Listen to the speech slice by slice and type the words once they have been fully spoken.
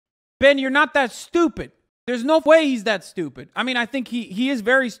Ben, you're not that stupid. There's no way he's that stupid. I mean, I think he is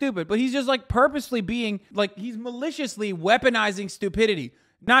very stupid, but he's just like purposely being like, he's maliciously weaponizing stupidity.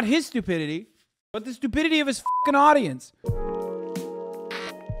 Not his stupidity, but the stupidity of his fucking audience.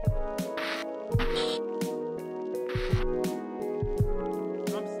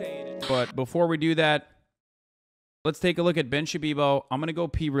 I'm saying it. But before we do that, let's take a look at Ben Shabibo. I'm going to go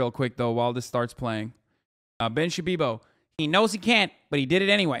pee real quick, though, while this starts playing. Ben Shabibo, he knows he can't, but he did it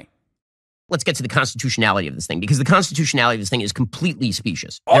anyway. Let's get to the constitutionality of this thing, because the constitutionality of this thing is completely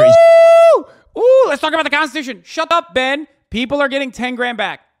specious. Ooh, let's talk about the Constitution. Shut up, Ben. People are getting 10 grand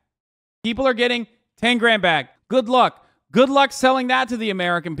back. People are getting 10 grand back. Good luck. Good luck selling that to the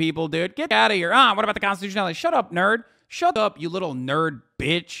American people, dude. Get out of here. What about the constitutionality? Shut up, nerd. Shut up, you little nerd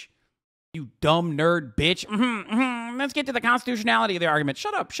bitch. You dumb nerd bitch. Let's get to the constitutionality of the argument.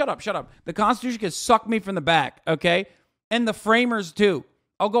 Shut up, shut up, shut up. The Constitution can suck me from the back, okay? And the framers, too.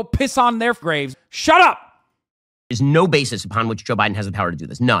 I'll go piss on their graves. Shut up! There's no basis upon which Joe Biden has the power to do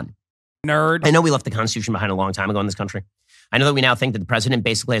this. None. Nerd. I know we left the Constitution behind a long time ago in this country. I know that we now think that the president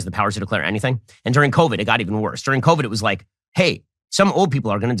basically has the power to declare anything. And during COVID, it got even worse. During COVID, it was like, hey, some old people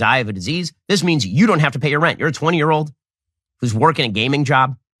are going to die of a disease. This means you don't have to pay your rent. You're a 20-year-old who's working a gaming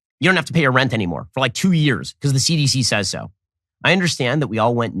job. You don't have to pay your rent anymore for like 2 years because the CDC says so. I understand that we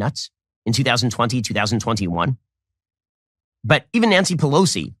all went nuts in 2020, 2021. But even Nancy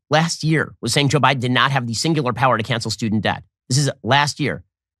Pelosi last year was saying Joe Biden did not have the singular power to cancel student debt. This is last year.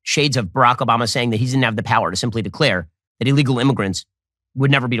 Shades of Barack Obama saying that he didn't have the power to simply declare that illegal immigrants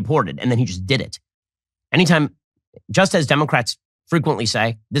would never be deported. And then he just did it. Anytime, just as Democrats frequently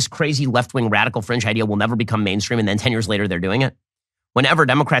say, this crazy left-wing radical fringe idea will never become mainstream, and then 10 years later they're doing it. Whenever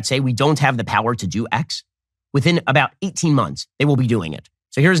Democrats say we don't have the power to do X, within about 18 months, they will be doing it.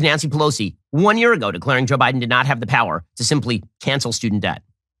 So here's Nancy Pelosi 1 year ago declaring Joe Biden did not have the power to simply cancel student debt.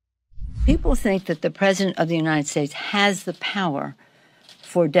 People think that the President of the United States has the power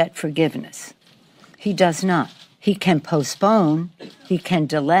for debt forgiveness. He does not. He can postpone, he can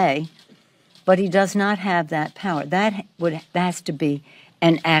delay, but he does not have that power. That has to be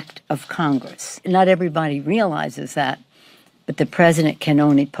an act of Congress. Not everybody realizes that, but the president can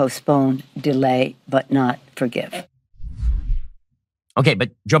only postpone, delay, but not forgive. Okay,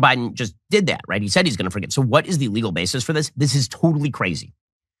 but Joe Biden just did that, right? He said he's going to forgive. So what is the legal basis for this? This is totally crazy.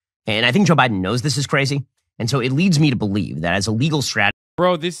 And I think Joe Biden knows this is crazy. And so it leads me to believe that as a legal strategy.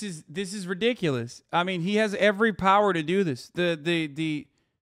 Bro, this is ridiculous. I mean, he has every power to do this. The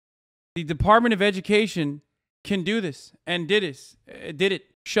Department of Education can do this and did it.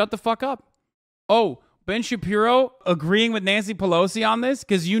 Shut the fuck up. Oh, Ben Shapiro agreeing with Nancy Pelosi on this?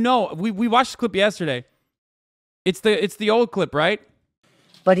 Because you know, we watched the clip yesterday. It's the old clip, right?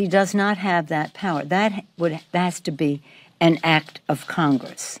 But he does not have that power. That has to be an act of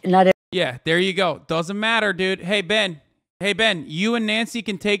Congress. Yeah, there you go. Doesn't matter, dude. Hey, Ben, you and Nancy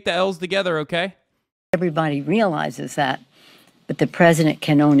can take the L's together, okay? Everybody realizes that, but the president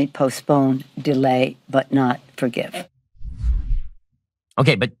can only postpone, delay, but not forgive.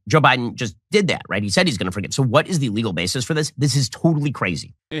 Okay, but Joe Biden just did that, right? He said he's going to forgive. So what is the legal basis for this? This is totally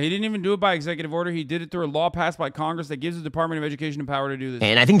crazy. He didn't even do it by executive order. He did it through a law passed by Congress that gives the Department of Education the power to do this.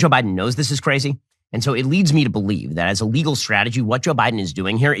 And I think Joe Biden knows this is crazy. And so it leads me to believe that as a legal strategy, what Joe Biden is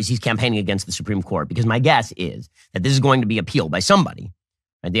doing here is he's campaigning against the Supreme Court, because my guess is that this is going to be appealed by somebody.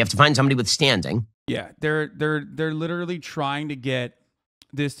 Right? They have to find somebody with standing. Yeah, they're literally trying to get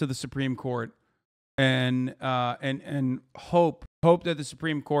this to the Supreme Court and hope that the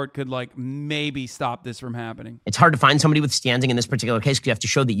Supreme Court could like maybe stop this from happening. It's hard to find somebody with standing in this particular case because you have to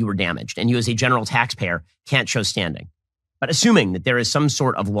show that you were damaged, and you as a general taxpayer can't show standing. But assuming that there is some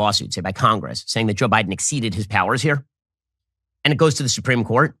sort of lawsuit, say by Congress, saying that Joe Biden exceeded his powers here, and it goes to the Supreme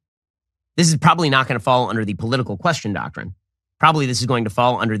Court, this is probably not going to fall under the political question doctrine. Probably this is going to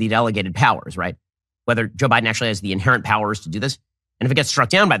fall under the delegated powers, right? Whether Joe Biden actually has the inherent powers to do this. And if it gets struck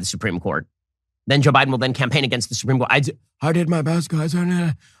down by the Supreme Court, then Joe Biden will then campaign against the Supreme Court. I did my best, guys.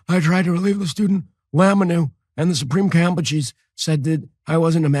 I tried to relieve the student Lamanu, and the Supreme Campuchies said that I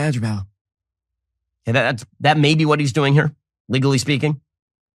wasn't a match valve. Yeah, that may be what he's doing here, legally speaking.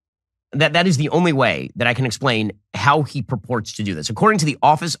 That is the only way that I can explain how he purports to do this. According to the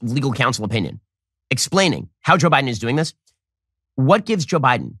Office of Legal Counsel opinion, explaining how Joe Biden is doing this, what gives Joe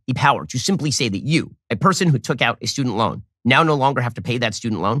Biden the power to simply say that you, a person who took out a student loan, now no longer have to pay that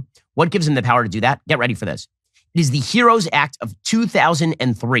student loan? What gives him the power to do that? Get ready for this. It is the HEROES Act of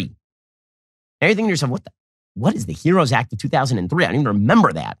 2003. Now you're thinking to yourself, what is the HEROES Act of 2003? I don't even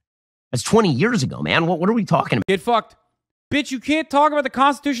remember that. That's 20 years ago, man. What are we talking about? Get fucked. Bitch, you can't talk about the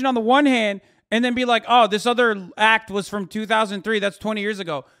Constitution on the one hand and then be like, oh, this other act was from 2003. That's 20 years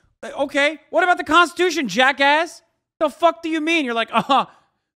ago. Okay, what about the Constitution, jackass? The fuck do you mean? You're like,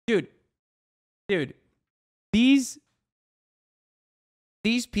 dude, these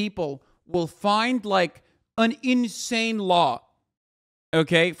people will find like an insane law,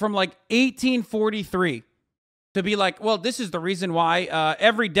 okay, from like 1843 to be like, well, this is the reason why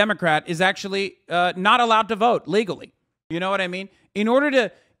every Democrat is actually not allowed to vote legally. You know what I mean? In order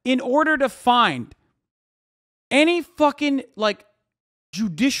to find any fucking like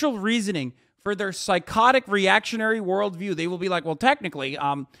judicial reasoning for their psychotic reactionary worldview, they will be like, well, technically, in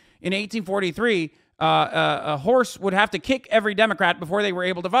 1843, a horse would have to kick every Democrat before they were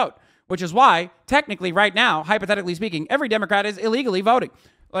able to vote, which is why, technically, right now, hypothetically speaking, every Democrat is illegally voting.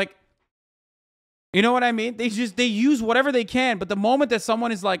 Like, you know what I mean? They use whatever they can, but the moment that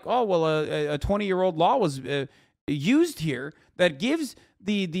someone is like, oh, well, a 20-year-old law was used here that gives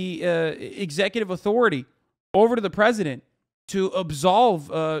the executive authority over to the president to absolve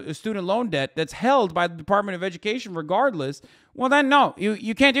a student loan debt that's held by the Department of Education regardless, well, then no,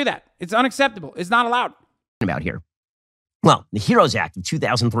 you can't do that. It's unacceptable. It's not allowed. About here. Well, the HEROES Act of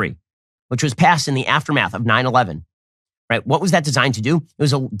 2003, which was passed in the aftermath of 9/11, right? What was that designed to do? It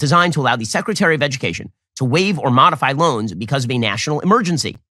was designed to allow the Secretary of Education to waive or modify loans because of a national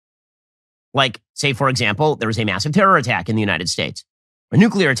emergency. Like, say, for example, there was a massive terror attack in the United States, a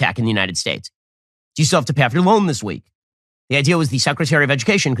nuclear attack in the United States. Do you still have to pay off your loan this week? The idea was the Secretary of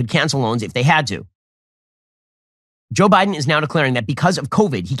Education could cancel loans if they had to. Joe Biden is now declaring that because of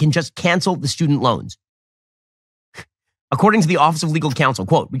COVID, he can just cancel the student loans. According to the Office of Legal Counsel,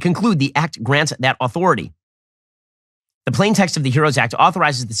 quote, we conclude the act grants that authority. The plain text of the HEROES Act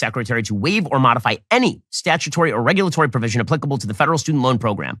authorizes the Secretary to waive or modify any statutory or regulatory provision applicable to the federal student loan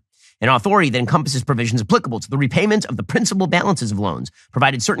program, an authority that encompasses provisions applicable to the repayment of the principal balances of loans,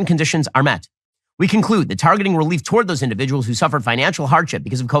 provided certain conditions are met. We conclude that targeting relief toward those individuals who suffered financial hardship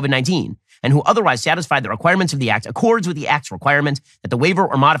because of COVID-19 and who otherwise satisfied the requirements of the Act accords with the Act's requirement that the waiver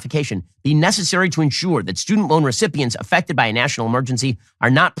or modification be necessary to ensure that student loan recipients affected by a national emergency are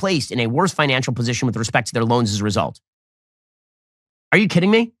not placed in a worse financial position with respect to their loans as a result. Are you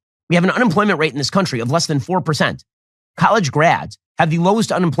kidding me? We have an unemployment rate in this country of less than 4%. College grads have the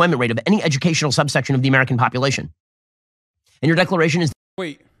lowest unemployment rate of any educational subsection of the American population. And your declaration is...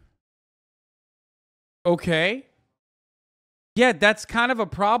 Wait. Okay. Yeah, that's kind of a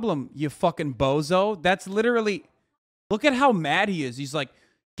problem, you fucking bozo. That's literally... Look at how mad he is. He's like,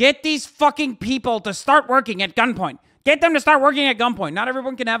 get these fucking people to start working at gunpoint. Get them to start working at gunpoint. Not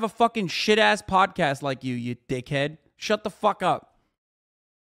everyone can have a fucking shit-ass podcast like you dickhead. Shut the fuck up.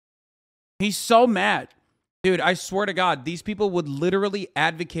 He's so mad. Dude, I swear to God, these people would literally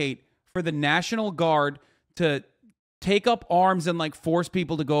advocate for the National Guard to take up arms and like force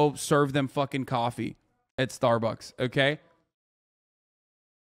people to go serve them fucking coffee at Starbucks, okay?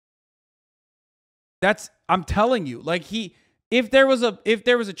 I'm telling you, like if there was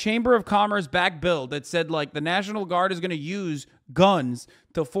a Chamber of Commerce back bill that said like the National Guard is going to use guns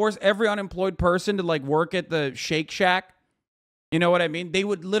to force every unemployed person to like work at the Shake Shack, you know what I mean? They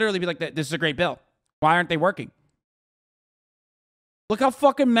would literally be like, this is a great bill. Why aren't they working? Look how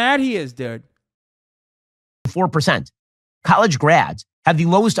fucking mad he is, dude. 4%. College grads have the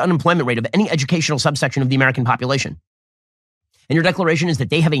lowest unemployment rate of any educational subsection of the American population. And your declaration is that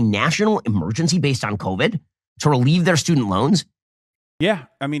they have a national emergency based on COVID to relieve their student loans? Yeah,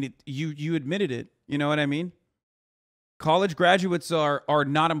 I mean, you admitted it. You know what I mean? College graduates are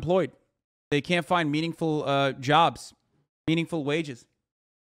not employed. They can't find meaningful jobs, meaningful wages.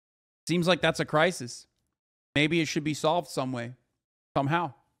 Seems like that's a crisis. Maybe it should be solved some way,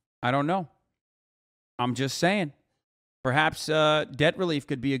 somehow. I don't know. I'm just saying. Perhaps debt relief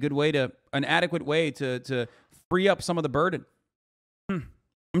could be a good way an adequate way to free up some of the burden.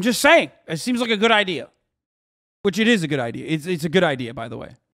 I'm just saying. It seems like a good idea. Which it is a good idea. It's a good idea, by the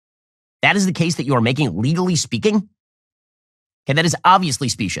way. That is the case that you are making legally speaking? Okay, that is obviously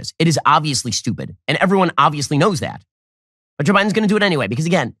specious. It is obviously stupid. And everyone obviously knows that. But Joe Biden's going to do it anyway. Because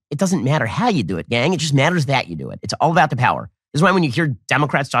again, it doesn't matter how you do it, gang. It just matters that you do it. It's all about the power. This is why when you hear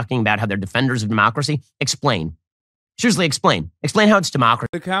Democrats talking about how they're defenders of democracy, explain. Seriously, explain. Explain how it's democracy.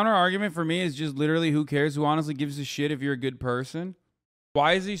 The counter argument for me is just literally who cares? Who honestly gives a shit if you're a good person?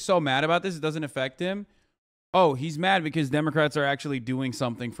 Why is he so mad about this? It doesn't affect him. Oh, he's mad because Democrats are actually doing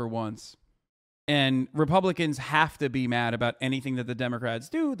something for once. And Republicans have to be mad about anything that the Democrats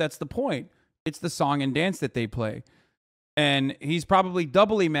do. That's the point. It's the song and dance that they play. And he's probably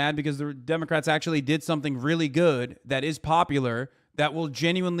doubly mad because the Democrats actually did something really good that is popular, that will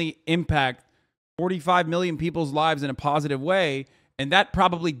genuinely impact 45 million people's lives in a positive way. And that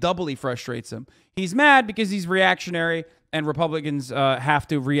probably doubly frustrates him. He's mad because he's reactionary and Republicans have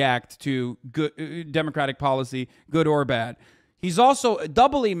to react to good Democratic policy, good or bad. He's also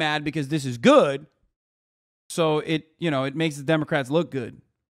doubly mad because this is good, so it makes the Democrats look good.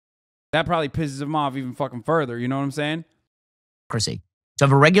 That probably pisses him off even fucking further. You know what I'm saying? To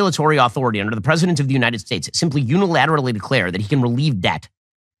have a regulatory authority under the President of the United States simply unilaterally declare that he can relieve debt.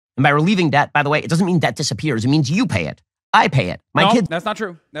 And by relieving debt, by the way, it doesn't mean debt disappears. It means you pay it. I pay it. My kids. That's not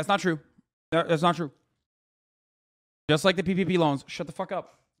true. That's not true. That's not true. Just like the PPP loans. Shut the fuck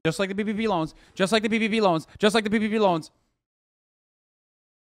up. Just like the PPP loans. Just like the PPP loans. Just like the PPP loans.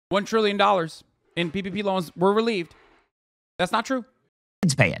 $1 trillion in PPP loans were relieved. That's not true.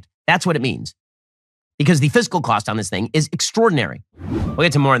 Kids pay it. That's what it means. Because the fiscal cost on this thing is extraordinary. We'll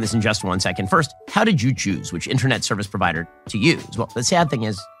get to more on this in just 1 second. First, how did you choose which internet service provider to use? Well, the sad thing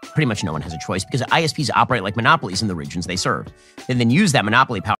is pretty much no one has a choice because ISPs operate like monopolies in the regions they serve. They then use that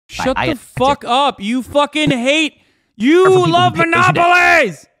monopoly power. Shut the fuck up. You fucking hate. You love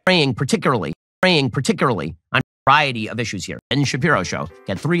monopolies. Praying particularly on a variety of issues here. Ben Shapiro show.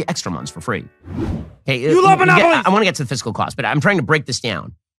 Get 3 extra months for free. Okay, you love monopolies. I want to get to the fiscal cost, but I'm trying to break this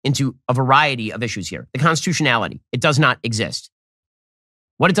down into a variety of issues here. The constitutionality, it does not exist.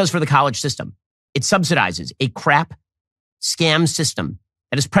 What it does for the college system, it subsidizes a crap scam system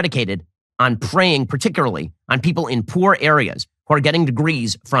that is predicated on preying particularly on people in poor areas who are getting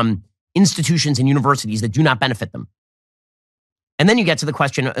degrees from institutions and universities that do not benefit them. And then you get to the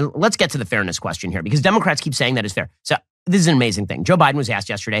question, let's get to the fairness question here, because Democrats keep saying that it's fair. So this is an amazing thing. Joe Biden was asked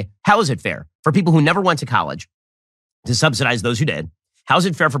yesterday, how is it fair for people who never went to college to subsidize those who did? How is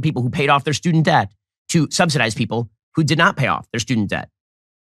it fair for people who paid off their student debt to subsidize people who did not pay off their student debt?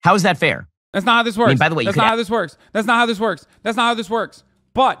 How is that fair? That's not how this works. I mean, by the way, that's not how this works. That's not how this works. That's not how this works.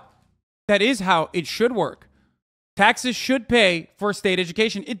 But that is how it should work. Taxes should pay for state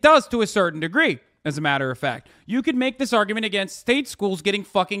education. It does to a certain degree, as a matter of fact. You could make this argument against state schools getting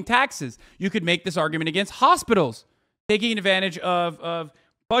fucking taxes. You could make this argument against hospitals taking advantage of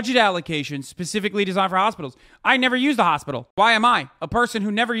budget allocation specifically designed for hospitals. I never used a hospital. Why am I, a person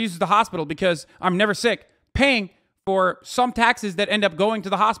who never uses the hospital because I'm never sick, paying for some taxes that end up going to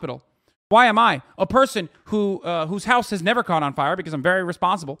the hospital? Why am I, a person whose house has never caught on fire because I'm very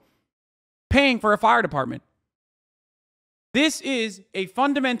responsible, paying for a fire department? This is a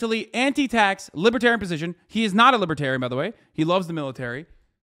fundamentally anti-tax libertarian position. He is not a libertarian, by the way. He loves the military.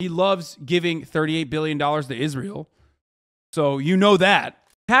 He loves giving $38 billion to Israel. So you know that.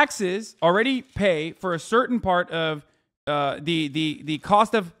 Taxes already pay for a certain part of the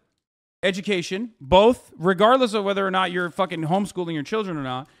cost of education, both regardless of whether or not you're fucking homeschooling your children or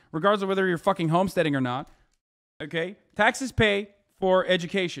not, regardless of whether you're fucking homesteading or not. Okay? Taxes pay for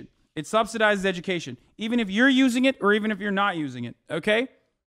education. It subsidizes education, even if you're using it or even if you're not using it. Okay?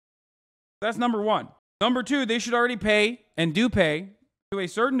 That's number one. Number two, they should already pay and do pay to a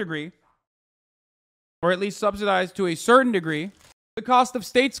certain degree, or at least subsidize to a certain degree, the cost of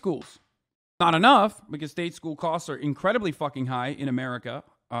state schools. Not enough, because state school costs are incredibly fucking high in America,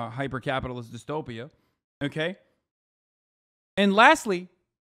 hyper-capitalist dystopia. Okay? And lastly,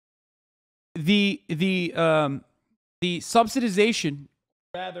 the subsidization,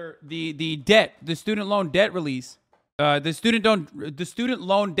 rather the debt, the student loan debt release, the student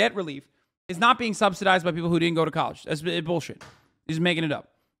loan debt relief is not being subsidized by people who didn't go to college. That's bullshit. He's making it up.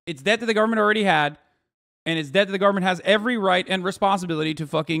 It's debt that the government already had, and it's debt that the government has every right and responsibility to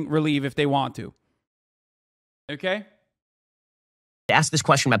fucking relieve if they want to. Okay? Ask this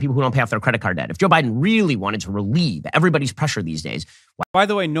question about people who don't pay off their credit card debt. If Joe Biden really wanted to relieve everybody's pressure these days. By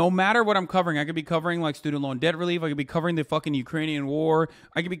the way, no matter what I'm covering, I could be covering like student loan debt relief. I could be covering the fucking Ukrainian war.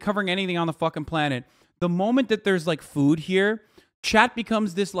 I could be covering anything on the fucking planet. The moment that there's like food here, chat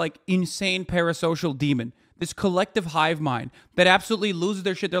becomes this like insane parasocial demon. This collective hive mind that absolutely loses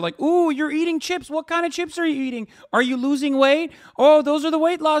their shit. They're like, ooh, you're eating chips. What kind of chips are you eating? Are you losing weight? Oh, those are the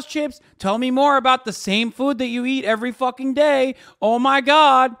weight loss chips. Tell me more about the same food that you eat every fucking day. Oh my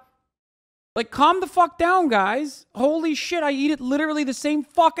God. Like, calm the fuck down, guys. Holy shit, I eat it literally the same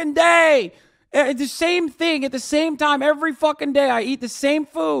fucking day. It's the same thing at the same time every fucking day. I eat the same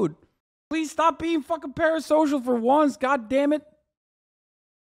food. Please stop being fucking parasocial for once. God damn it.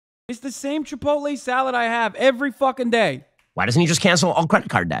 It's the same Chipotle salad I have every fucking day. Why doesn't he just cancel all credit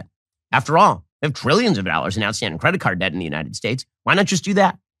card debt? After all, we have trillions of dollars in outstanding credit card debt in the United States. Why not just do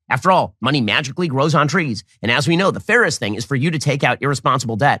that? After all, money magically grows on trees. And as we know, the fairest thing is for you to take out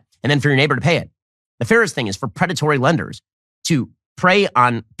irresponsible debt and then for your neighbor to pay it. The fairest thing is for predatory lenders to prey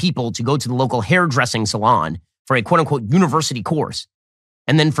on people to go to the local hairdressing salon for a quote-unquote university course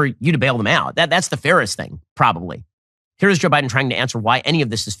and then for you to bail them out. That's the fairest thing, probably. Here is Joe Biden trying to answer why any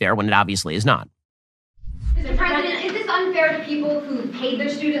of this is fair when it obviously is not. Mr. President, is this unfair? fair to people who paid their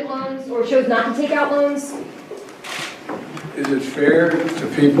student loans or chose not to take out loans? Is it fair to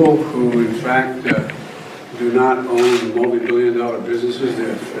people who, in fact, do not own multi-billion-dollar businesses?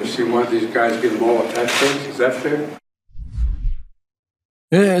 They see why these guys get them all at tax breaks? Is that fair?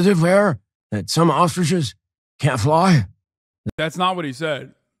 Is it fair that some ostriches can't fly? That's not what he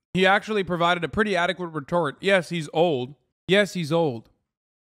said. He actually provided a pretty adequate retort. Yes, he's old. Yes, he's old.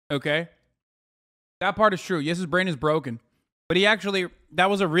 Okay? That part is true. Yes, his brain is broken. But that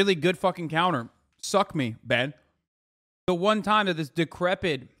was a really good fucking counter. Suck me, Ben. The one time that this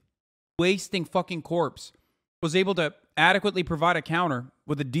decrepit, wasting fucking corpse was able to adequately provide a counter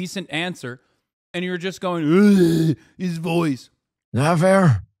with a decent answer, and you're just going, ugh, his voice. Is that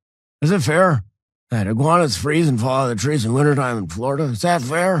fair? Is it fair that iguanas freeze and fall out of the trees in wintertime in Florida? Is that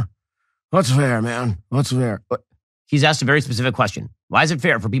fair? What's fair, man? What's fair? He's asked a very specific question. Why is it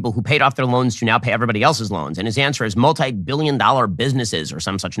fair for people who paid off their loans to now pay everybody else's loans? And his answer is multi-billion-dollar businesses or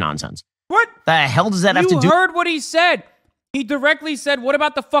some such nonsense. What the hell does that have to do? You heard what he said. He directly said, what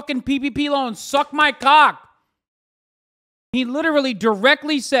about the fucking PPP loans? Suck my cock. He literally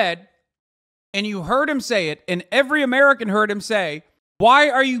directly said, and you heard him say it, and every American heard him say, why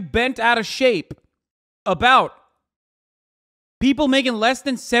are you bent out of shape about people making less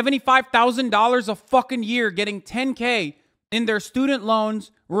than $75,000 a fucking year getting $10K in their student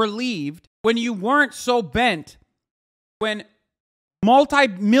loans relieved when you weren't so bent, when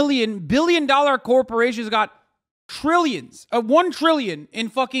multi-million, billion-dollar corporations got trillions, $1 trillion in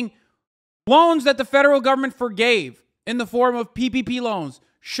fucking loans that the federal government forgave in the form of PPP loans.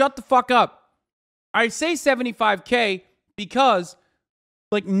 Shut the fuck up. I say 75K because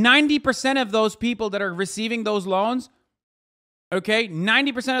like 90% of those people that are receiving those loans, okay,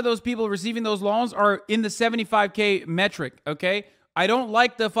 90% of those people receiving those loans are in the 75K metric, okay? I don't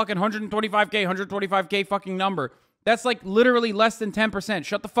like the fucking 125K fucking number. That's like literally less than 10%.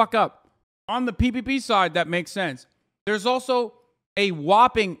 Shut the fuck up. On the PPP side, that makes sense. There's also a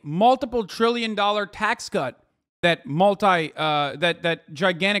whopping multiple $trillion tax cut that that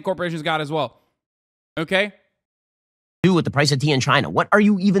gigantic corporations got as well. Okay? Do with the price of tea in China. What are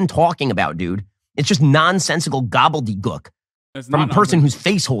you even talking about, dude? It's just nonsensical gobbledygook from a person whose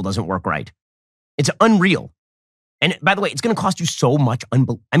face hole doesn't work right. It's unreal. And by the way, it's going to cost you so much.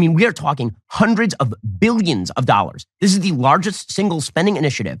 I mean, we are talking hundreds of billions of dollars. This is the largest single spending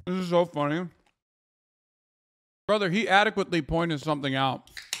initiative. This is so funny. Brother, he adequately pointed something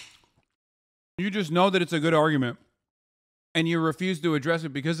out. You just know that it's a good argument. And you refuse to address it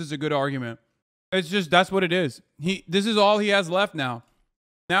because it's a good argument. It's just, that's what it is. This is all he has left now.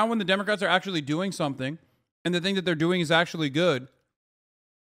 Now when the Democrats are actually doing something, and the thing that they're doing is actually good,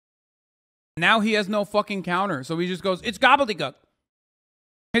 now he has no fucking counter. So he just goes, it's gobbledygook.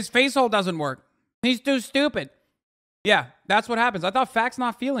 His face hole doesn't work. He's too stupid. Yeah, that's what happens. I thought facts,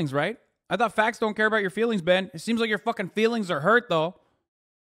 not feelings, right? I thought facts don't care about your feelings, Ben. It seems like your fucking feelings are hurt, though.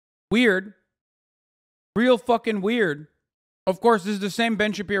 Weird. Real fucking weird. Of course, this is the same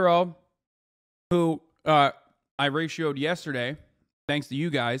Ben Shapiro who I ratioed yesterday, thanks to you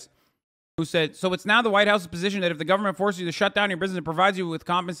guys, who said, so it's now the White House's position that if the government forces you to shut down your business and provides you with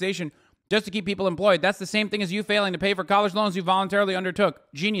compensation just to keep people employed, that's the same thing as you failing to pay for college loans you voluntarily undertook.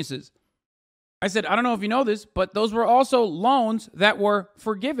 Geniuses. I said, I don't know if you know this, but those were also loans that were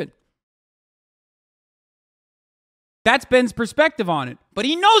forgiven. That's Ben's perspective on it. But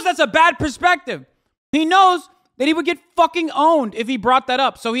he knows that's a bad perspective. He knows that he would get fucking owned if he brought that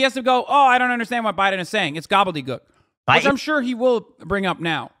up. So he has to go, oh, I don't understand what Biden is saying. It's gobbledygook. Which I'm sure he will bring up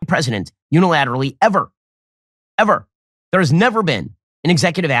now. President, unilaterally, ever. There has never been an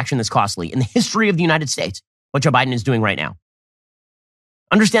executive action this costly in the history of the United States, what Joe Biden is doing right now.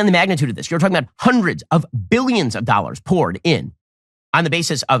 Understand the magnitude of this. You're talking about hundreds of billions of dollars poured in on the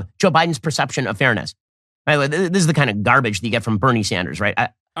basis of Joe Biden's perception of fairness. Right? This is the kind of garbage that you get from Bernie Sanders, right? I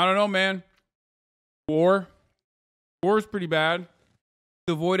don't know, man. War is pretty bad.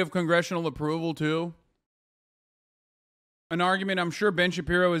 Devoid of congressional approval, too. An argument I'm sure Ben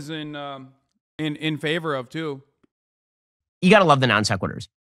Shapiro is in favor of, too. You got to love the non sequiturs.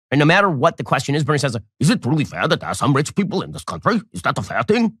 And no matter what the question is, Bernie says, is it truly fair that there are some rich people in this country? Is that a fair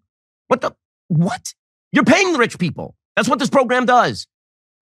thing? What? You're paying the rich people. That's what this program does.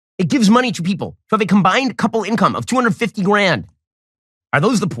 It gives money to people who have a combined couple income of $250,000. Are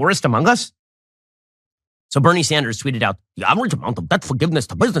those the poorest among us? So Bernie Sanders tweeted out, the average amount of debt forgiveness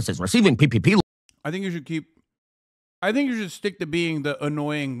to businesses receiving PPP. I think you should stick to being the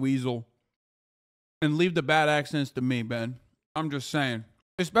annoying weasel and leave the bad accents to me, Ben. I'm just saying.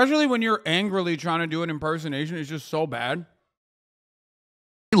 Especially when you're angrily trying to do an impersonation. It's just so bad.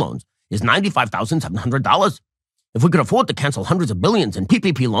 Loans is $95,700. If we could afford to cancel hundreds of billions in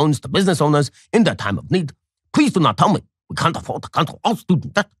PPP loans to business owners in their time of need, please do not tell me we can't afford to cancel all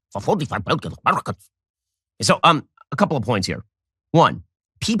student debt for 45 million Americans. So, a couple of points here. One,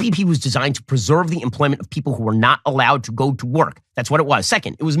 PPP was designed to preserve the employment of people who were not allowed to go to work. That's what it was.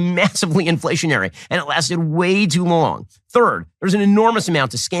 Second, it was massively inflationary, and it lasted way too long. Third, there's an enormous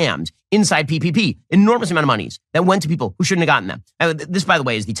amount of scams inside PPP, enormous amount of monies that went to people who shouldn't have gotten them. This, by the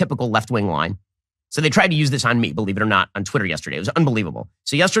way, is the typical left-wing line. So they tried to use this on me, believe it or not, on Twitter yesterday. It was unbelievable.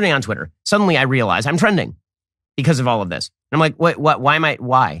 So yesterday on Twitter, suddenly I realized I'm trending because of all of this. And I'm like, what,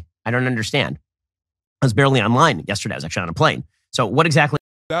 why? I don't understand. I was barely online yesterday. I was actually on a plane. So what exactly?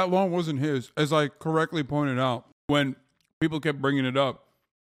 That loan wasn't his, as I correctly pointed out when people kept bringing it up.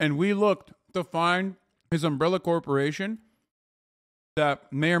 And we looked to find his umbrella corporation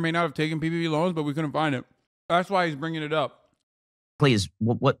that may or may not have taken PPP loans, but we couldn't find it. That's why he's bringing it up. Please,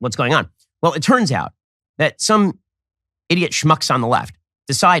 what's going on? Well, it turns out that some idiot schmucks on the left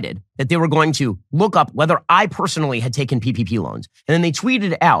decided that they were going to look up whether I personally had taken PPP loans. And then they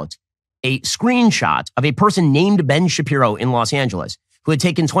tweeted out a screenshot of a person named Ben Shapiro in Los Angeles who had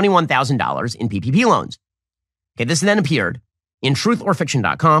taken $21,000 in PPP loans. Okay, this then appeared in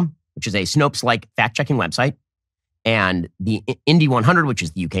trutherfiction.com, which is a Snopes-like fact-checking website, and the Indy 100, which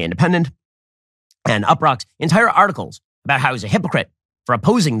is the UK Independent, and Uprock's entire articles about how I was a hypocrite for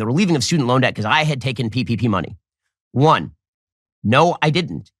opposing the relieving of student loan debt because I had taken PPP money. One, no, I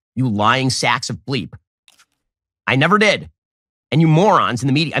didn't, you lying sacks of bleep. I never did. And you morons in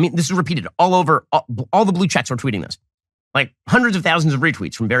the media, I mean, this is repeated all over, all the blue checks are tweeting this. Like hundreds of thousands of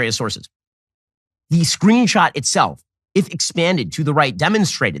retweets from various sources. The screenshot itself, if expanded to the right,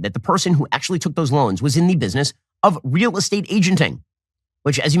 demonstrated that the person who actually took those loans was in the business of real estate agenting,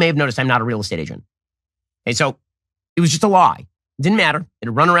 which, as you may have noticed, I'm not a real estate agent. Okay, so it was just a lie. It didn't matter. It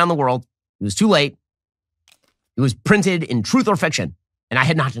had run around the world. It was too late. It was printed in Truth or Fiction, and I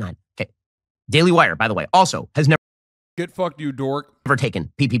had not denied it. Okay. Daily Wire, by the way, also has never Get fucked, you dork.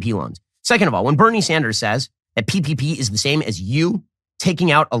 taken PPP loans. Second of all, when Bernie Sanders says that PPP is the same as you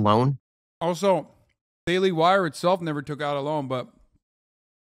taking out a loan. Also, Daily Wire itself never took out a loan, but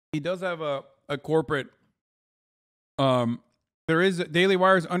he does have a corporate. Daily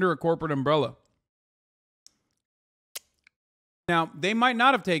Wire is under a corporate umbrella. Now, they might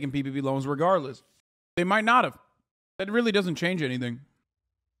not have taken PPP loans regardless. They might not have. That really doesn't change anything.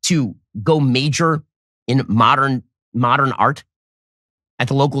 To go major in modern art at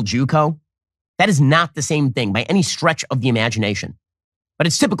the local JUCO, that is not the same thing by any stretch of the imagination. But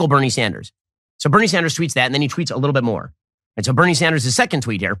it's typical Bernie Sanders. So Bernie Sanders tweets that, and then he tweets a little bit more. And so Bernie Sanders' second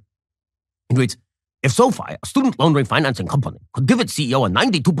tweet here, he tweets, if SoFi, a student loan refinancing company, could give its CEO a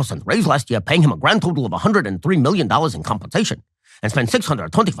 92% raise last year, paying him a grand total of $103 million in compensation, and spend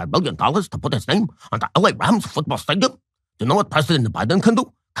 $625 million to put his name on the LA Rams football stadium, do you know what President Biden can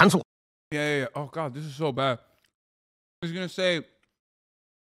do? Cancel. Yeah. Oh, God, this is so bad. He's going to say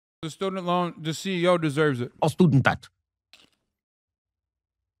the student loan, the CEO deserves it. All student debt.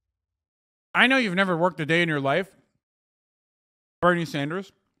 I know you've never worked a day in your life, Bernie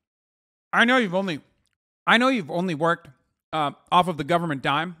Sanders. I know you've only worked off of the government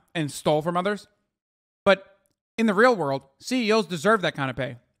dime and stole from others. But in the real world, CEOs deserve that kind of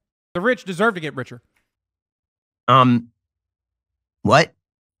pay. The rich deserve to get richer. What?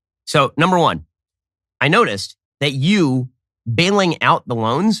 So, number one, I noticed that you bailing out the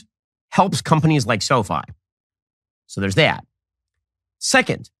loans helps companies like SoFi. So there's that.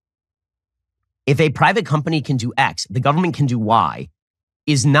 Second, if a private company can do X, the government can do Y,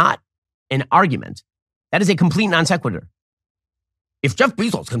 is not an argument. That is a complete non sequitur. If Jeff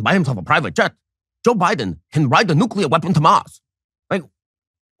Bezos can buy himself a private jet, Joe Biden can ride a nuclear weapon to Mars. Like,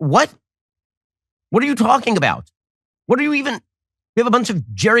 what? What are you talking about? What are you even... We have a bunch of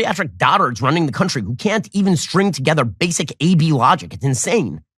geriatric dotards running the country who can't even string together basic AB logic. It's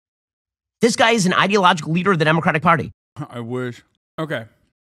insane. This guy is an ideological leader of the Democratic Party. I wish. Okay.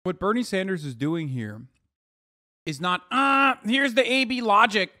 What Bernie Sanders is doing here is not, here's the AB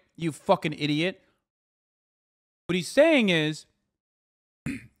logic, you fucking idiot. What he's saying is,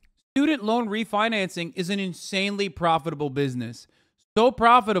 student loan refinancing is an insanely profitable business. So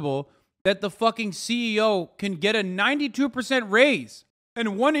profitable that the fucking CEO can get a 92% raise.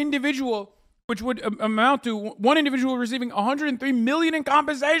 And one individual, which would amount to one individual receiving $103 million in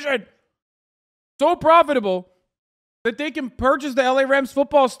compensation. So profitable that they can purchase the LA Rams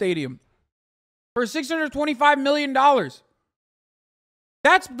football stadium for $625 million.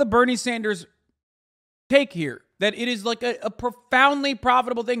 That's the Bernie Sanders take here. That it is like a profoundly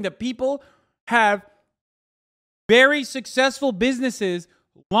profitable thing, that people have very successful businesses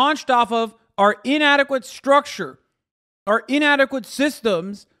launched off of our inadequate structure. are inadequate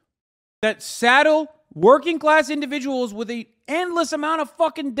systems that saddle working class individuals with an endless amount of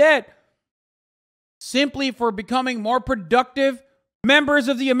fucking debt simply for becoming more productive members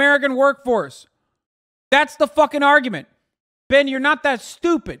of the American workforce. That's the fucking argument. Ben, you're not that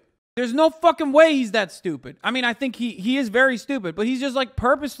stupid. There's no fucking way he's that stupid. I mean, I think he is very stupid, but he's just like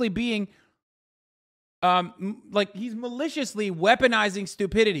purposely being, like he's maliciously weaponizing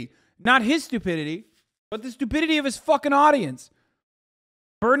stupidity. Not his stupidity, but the stupidity of his fucking audience.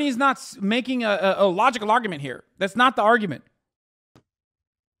 Bernie is not making a logical argument here. That's not the argument.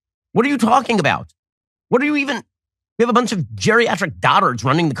 What are you talking about? What are you even... We have a bunch of geriatric dottards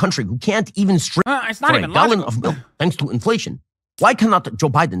running the country who can't even strip it's not for even a gallon logical. of milk thanks to inflation. Why cannot Joe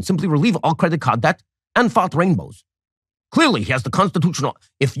Biden simply relieve all credit card debt and fart rainbows? Clearly, he has the constitutional...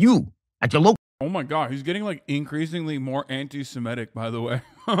 If you, at your local... Oh my God, he's getting like increasingly more anti-Semitic, by the way.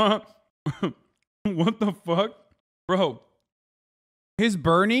 What the fuck? Bro, his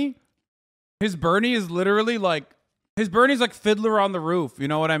Bernie is literally like... His Bernie's like Fiddler on the Roof, you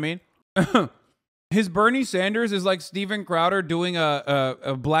know what I mean? His Bernie Sanders is like Steven Crowder doing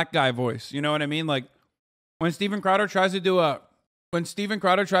a black guy voice. You know what I mean? Like when Steven Crowder tries to do a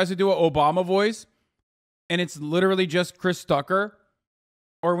Obama voice and it's literally just Chris Tucker,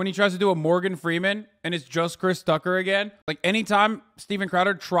 or when he tries to do a Morgan Freeman and it's just Chris Tucker again. Like anytime Steven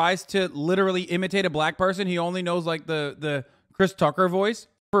Crowder tries to literally imitate a black person, he only knows like the Chris Tucker voice.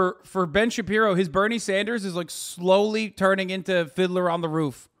 For Ben Shapiro, his Bernie Sanders is like slowly turning into Fiddler on the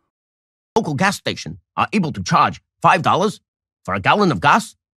Roof. Local gas station are able to charge $5 for a gallon of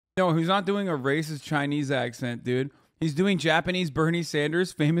gas? No, he's not doing a racist Chinese accent, dude. He's doing Japanese Bernie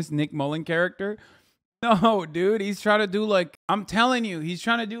Sanders, famous Nick Mullen character. No, dude, he's trying to do like, I'm telling you, he's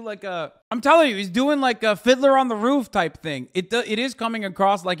trying to do like he's doing like a Fiddler on the Roof type thing. It is coming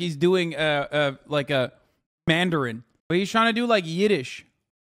across like he's doing like a Mandarin, but he's trying to do like Yiddish.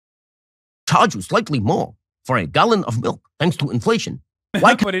 Charge you slightly more for a gallon of milk thanks to inflation.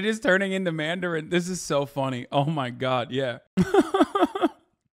 Why But it is turning into Mandarin. This is so funny. Oh my God, yeah.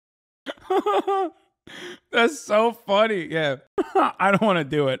 That's so funny. Yeah. I don't want to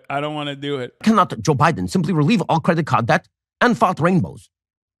do it. cannot Joe Biden simply relieve all credit card debt and fart rainbows?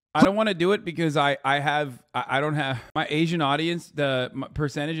 I don't want to do it because I don't have my Asian audience. My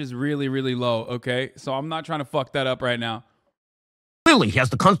percentage is really, really low. Okay. So I'm not trying to fuck that up right now. Clearly, he has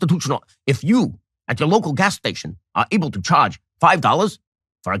the constitutional... If you, at your local gas station, are able to charge $5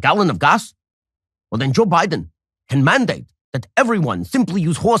 for a gallon of gas, well, then Joe Biden can mandate that everyone simply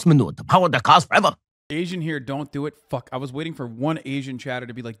use horse manure to power their cars forever. Asian here, don't do it. Fuck, I was waiting for one Asian chatter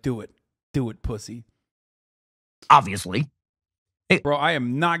to be like, do it. Do it, pussy. Obviously. Bro, I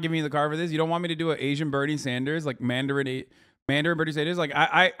am not giving you the car for this. You don't want me to do an Asian Bernie Sanders, like Mandarin Bernie Sanders? Like,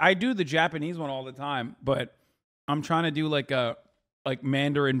 I do the Japanese one all the time, but I'm trying to do like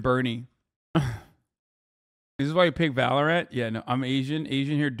Mandarin Bernie. This is why you pick Valorant? Yeah, no, I'm Asian.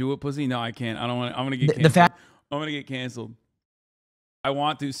 Asian here, do it, pussy? No, I can't. I don't want. I'm gonna get canceled. I'm gonna get canceled. I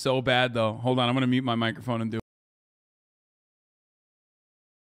want to so bad though. Hold on, I'm gonna mute my microphone and do it.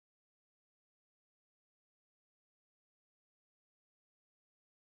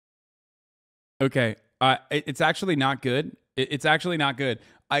 Okay, it's actually not good. It's actually not good.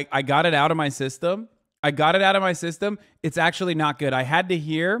 I got it out of my system. It's actually not good. I had to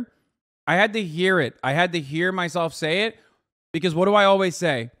hear it. I had to hear myself say it because what do I always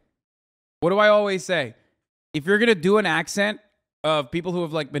say? If you're going to do an accent of people who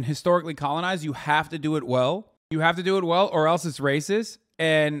have like been historically colonized, you have to do it well. Or else it's racist.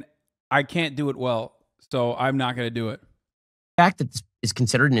 And I can't do it well. So I'm not going to do it. The fact that this is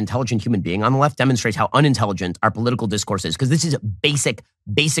considered an intelligent human being on the left demonstrates how unintelligent our political discourse is, because this is basic,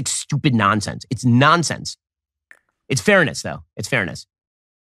 stupid nonsense. It's nonsense. It's fairness, though. It's fairness.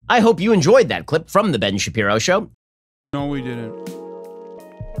 I hope you enjoyed that clip from The Ben Shapiro Show. No, we didn't.